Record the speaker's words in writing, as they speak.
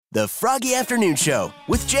The Froggy Afternoon Show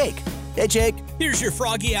with Jake. Hey, Jake. Here's your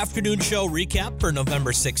Froggy Afternoon Show recap for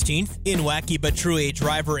November 16th. In Wacky but True, a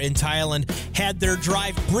driver in Thailand had their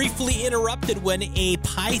drive briefly interrupted when a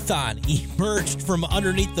python emerged from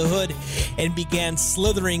underneath the hood and began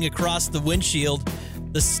slithering across the windshield.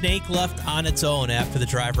 The snake left on its own after the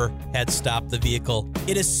driver had stopped the vehicle.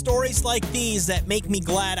 It is stories like these that make me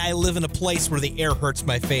glad I live in a place where the air hurts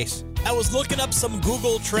my face. I was looking up some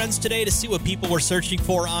Google trends today to see what people were searching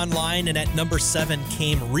for online, and at number 7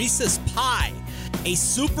 came Reese's Pie, a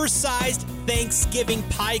supersized Thanksgiving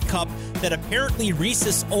pie cup that apparently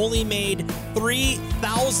Reese's only made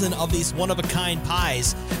 3,000 of these one-of-a-kind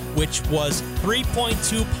pies, which was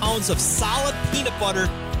 3.2 pounds of solid peanut butter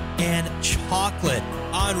and chocolate.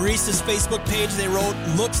 On Reese's Facebook page, they wrote,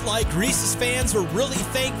 "Looks like Reese's fans were really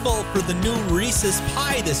thankful for the new Reese's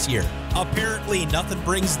Pie this year." Apparently, nothing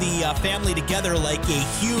brings the family together like a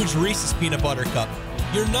huge Reese's peanut butter cup.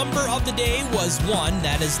 Your number of the day was 1.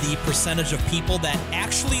 That is the percentage of people that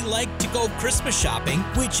actually like to go Christmas shopping.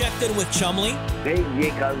 We checked in with Chumley. Hey,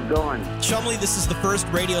 Jake, how's it going? Chumley, this is the first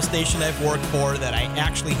radio station I've worked for that I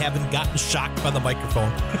actually haven't gotten shocked by the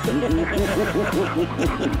microphone.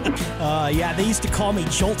 Yeah, they used to call me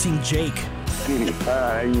Jolting Jake. You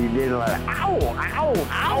did a lot of ow, ow,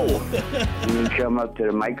 ow. And you come up to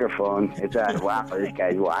the microphone, it's like, wow, this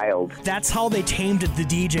guy's wild. That's how they tamed the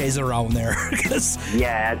DJs around there.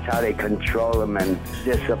 Yeah, that's how they control them and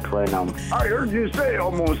discipline them. I heard you say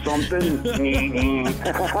almost something.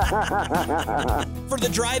 For the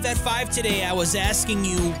drive at 5 today, I was asking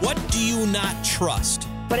you, what do you not trust?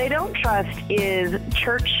 What I don't trust is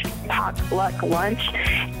church potluck lunch.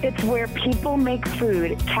 It's where people make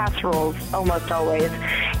food, casseroles almost always.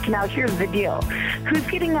 Now here's the deal. Who's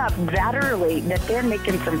getting up that early that they're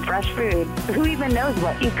making some fresh food? Who even knows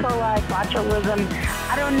what? E. coli, botulism?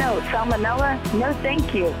 I don't know. Salmonella? No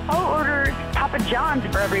thank you. I'll order Papa John's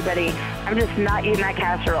for everybody. I'm just not eating that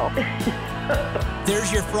casserole.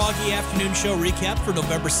 There's your Froggy Afternoon Show recap for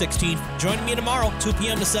November 16th. Join me tomorrow, 2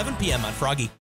 p.m. to 7 p.m. on Froggy.